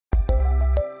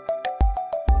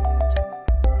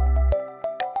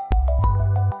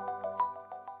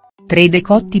3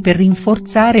 decotti per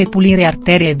rinforzare e pulire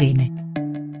arterie e vene.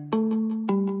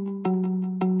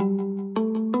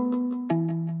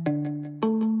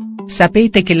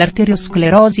 Sapete che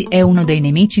l'arteriosclerosi è uno dei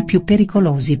nemici più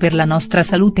pericolosi per la nostra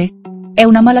salute? È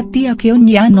una malattia che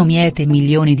ogni anno miete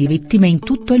milioni di vittime in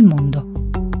tutto il mondo.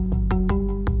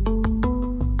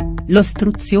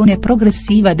 L'ostruzione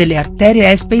progressiva delle arterie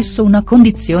è spesso una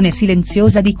condizione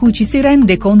silenziosa di cui ci si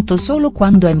rende conto solo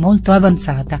quando è molto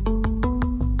avanzata.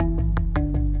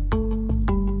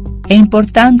 È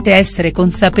importante essere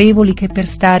consapevoli che per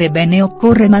stare bene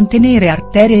occorre mantenere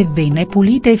arterie e vene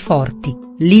pulite e forti,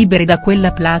 libere da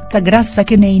quella placca grassa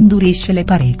che ne indurisce le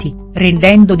pareti,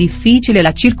 rendendo difficile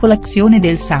la circolazione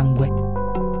del sangue.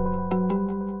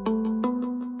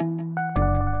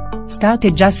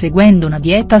 State già seguendo una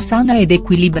dieta sana ed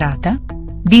equilibrata?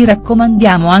 Vi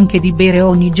raccomandiamo anche di bere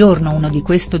ogni giorno uno di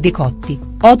questi decotti,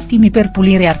 ottimi per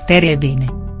pulire arterie e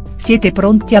vene. Siete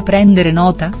pronti a prendere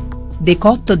nota?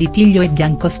 Decotto di tiglio e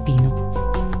biancospino.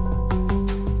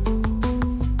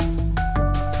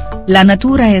 La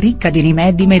natura è ricca di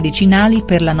rimedi medicinali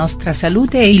per la nostra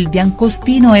salute e il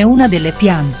biancospino è una delle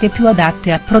piante più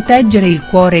adatte a proteggere il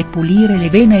cuore e pulire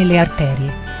le vene e le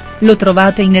arterie. Lo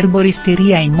trovate in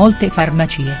erboristeria e in molte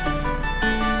farmacie.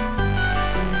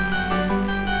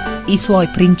 I suoi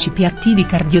principi attivi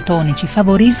cardiotonici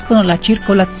favoriscono la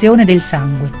circolazione del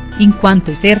sangue, in quanto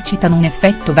esercitano un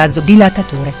effetto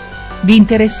vasodilatatore. Vi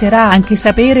interesserà anche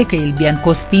sapere che il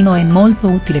biancospino è molto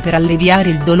utile per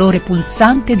alleviare il dolore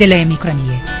pulsante delle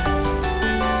emicranie.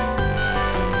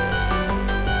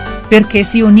 Perché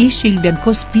si unisce il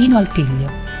biancospino al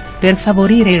tiglio? Per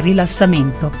favorire il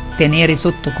rilassamento, tenere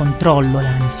sotto controllo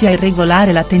l'ansia e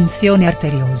regolare la tensione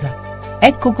arteriosa.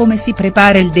 Ecco come si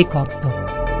prepara il decotto.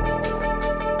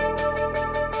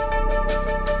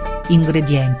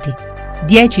 Ingredienti: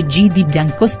 10 g di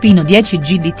biancospino, 10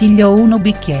 g di tiglio, 1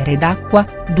 bicchiere d'acqua,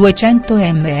 200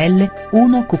 ml,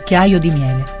 1 cucchiaio di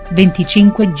miele,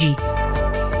 25 g.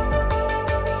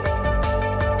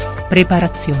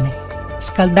 Preparazione: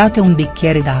 scaldate un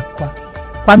bicchiere d'acqua.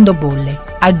 Quando bolle,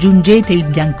 aggiungete il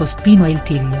biancospino e il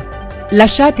tiglio.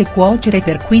 Lasciate cuocere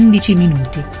per 15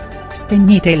 minuti.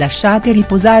 Spegnete e lasciate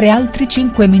riposare altri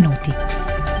 5 minuti.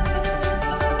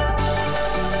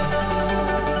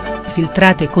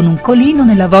 Filtrate con un colino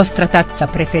nella vostra tazza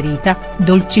preferita,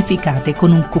 dolcificate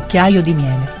con un cucchiaio di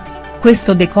miele.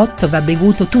 Questo decotto va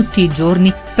bevuto tutti i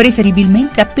giorni,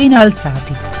 preferibilmente appena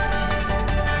alzati.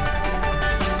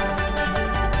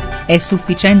 È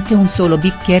sufficiente un solo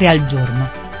bicchiere al giorno.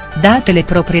 Date le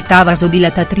proprietà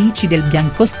vasodilatatrici del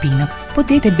biancospino,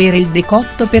 potete bere il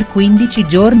decotto per 15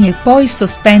 giorni e poi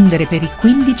sospendere per i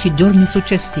 15 giorni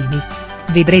successivi.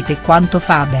 Vedrete quanto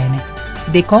fa bene.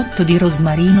 Decotto di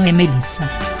rosmarino e melissa.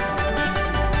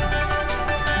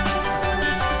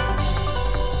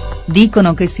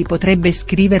 Dicono che si potrebbe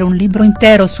scrivere un libro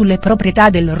intero sulle proprietà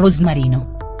del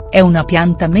rosmarino. È una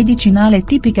pianta medicinale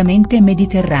tipicamente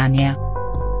mediterranea.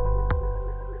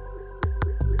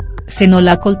 Se non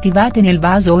la coltivate nel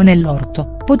vaso o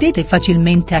nell'orto, potete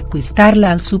facilmente acquistarla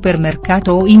al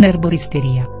supermercato o in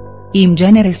erboristeria. In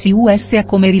genere si usa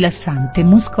come rilassante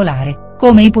muscolare,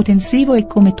 come ipotensivo e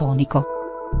come tonico.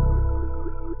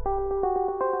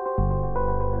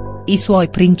 I suoi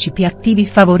principi attivi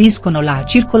favoriscono la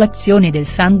circolazione del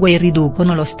sangue e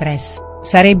riducono lo stress,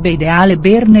 sarebbe ideale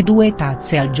berne 2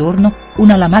 tazze al giorno,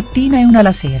 una la mattina e una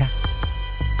la sera.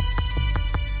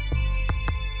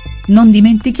 Non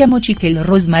dimentichiamoci che il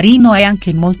rosmarino è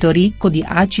anche molto ricco di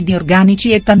acidi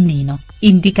organici e tannino,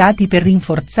 indicati per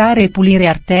rinforzare e pulire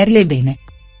arterie e vene.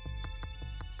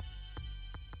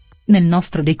 Nel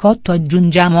nostro decotto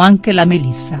aggiungiamo anche la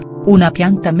melissa, una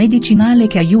pianta medicinale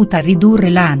che aiuta a ridurre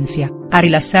l'ansia, a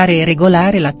rilassare e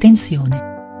regolare la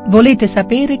tensione. Volete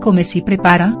sapere come si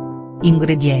prepara?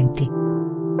 Ingredienti: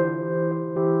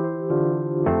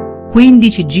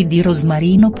 15 g di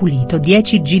rosmarino pulito,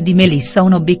 10 g di melissa,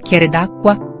 1 bicchiere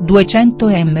d'acqua, 200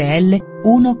 ml,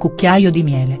 1 cucchiaio di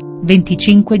miele,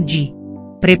 25 g.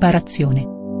 Preparazione: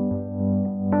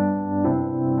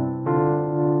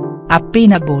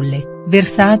 appena bolle,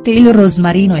 versate il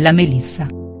rosmarino e la melissa.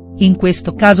 In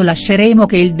questo caso lasceremo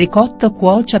che il decotto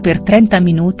cuocia per 30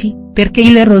 minuti, perché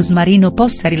il rosmarino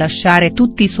possa rilasciare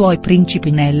tutti i suoi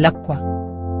principi nell'acqua.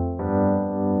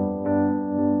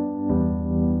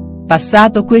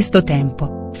 Passato questo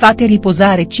tempo, fate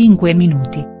riposare 5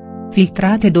 minuti.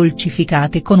 Filtrate e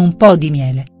dolcificate con un po' di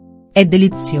miele. È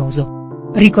delizioso.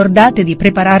 Ricordate di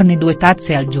prepararne 2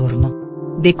 tazze al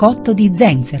giorno. Decotto di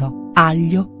zenzero,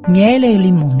 aglio, miele e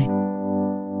limone.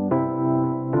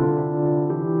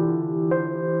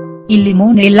 Il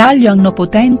limone e l'aglio hanno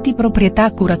potenti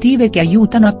proprietà curative che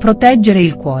aiutano a proteggere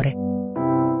il cuore.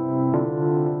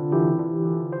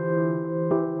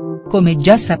 Come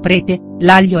già saprete,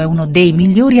 l'aglio è uno dei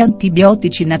migliori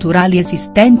antibiotici naturali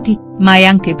esistenti, ma è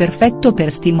anche perfetto per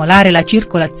stimolare la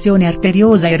circolazione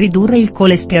arteriosa e ridurre il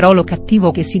colesterolo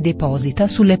cattivo che si deposita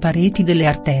sulle pareti delle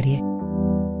arterie.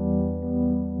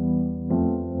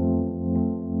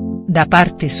 Da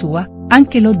parte sua,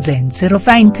 anche lo zenzero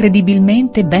fa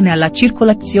incredibilmente bene alla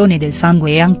circolazione del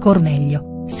sangue e ancor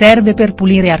meglio, serve per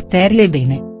pulire arterie e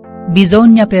vene.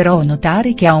 Bisogna però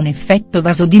notare che ha un effetto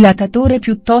vasodilatatore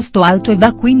piuttosto alto e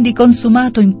va quindi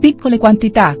consumato in piccole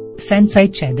quantità, senza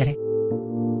eccedere.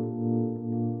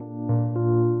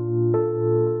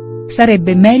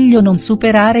 Sarebbe meglio non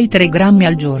superare i 3 grammi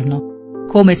al giorno.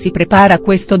 Come si prepara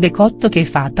questo decotto che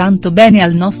fa tanto bene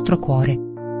al nostro cuore?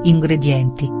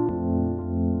 Ingredienti.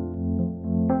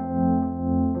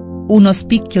 1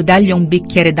 spicchio d'aglio, un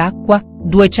bicchiere d'acqua,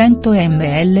 200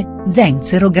 ml,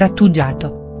 zenzero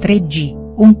grattugiato, 3 g,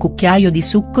 un cucchiaio di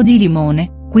succo di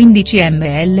limone, 15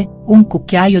 ml, un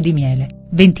cucchiaio di miele,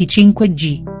 25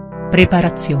 g.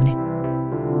 Preparazione.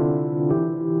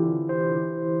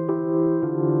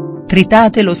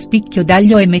 Tritate lo spicchio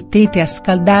d'aglio e mettete a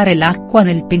scaldare l'acqua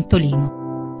nel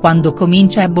pentolino. Quando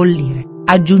comincia a bollire,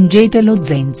 aggiungete lo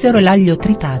zenzero e l'aglio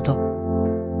tritato.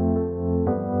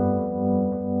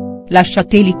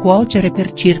 Lasciateli cuocere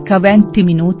per circa 20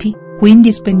 minuti,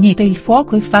 quindi spegnete il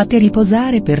fuoco e fate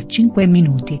riposare per 5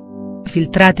 minuti.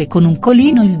 Filtrate con un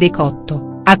colino il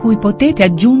decotto, a cui potete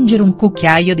aggiungere un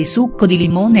cucchiaio di succo di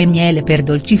limone e miele per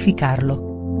dolcificarlo.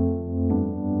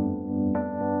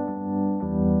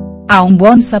 Ha un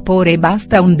buon sapore e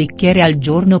basta un bicchiere al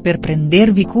giorno per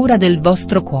prendervi cura del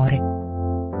vostro cuore.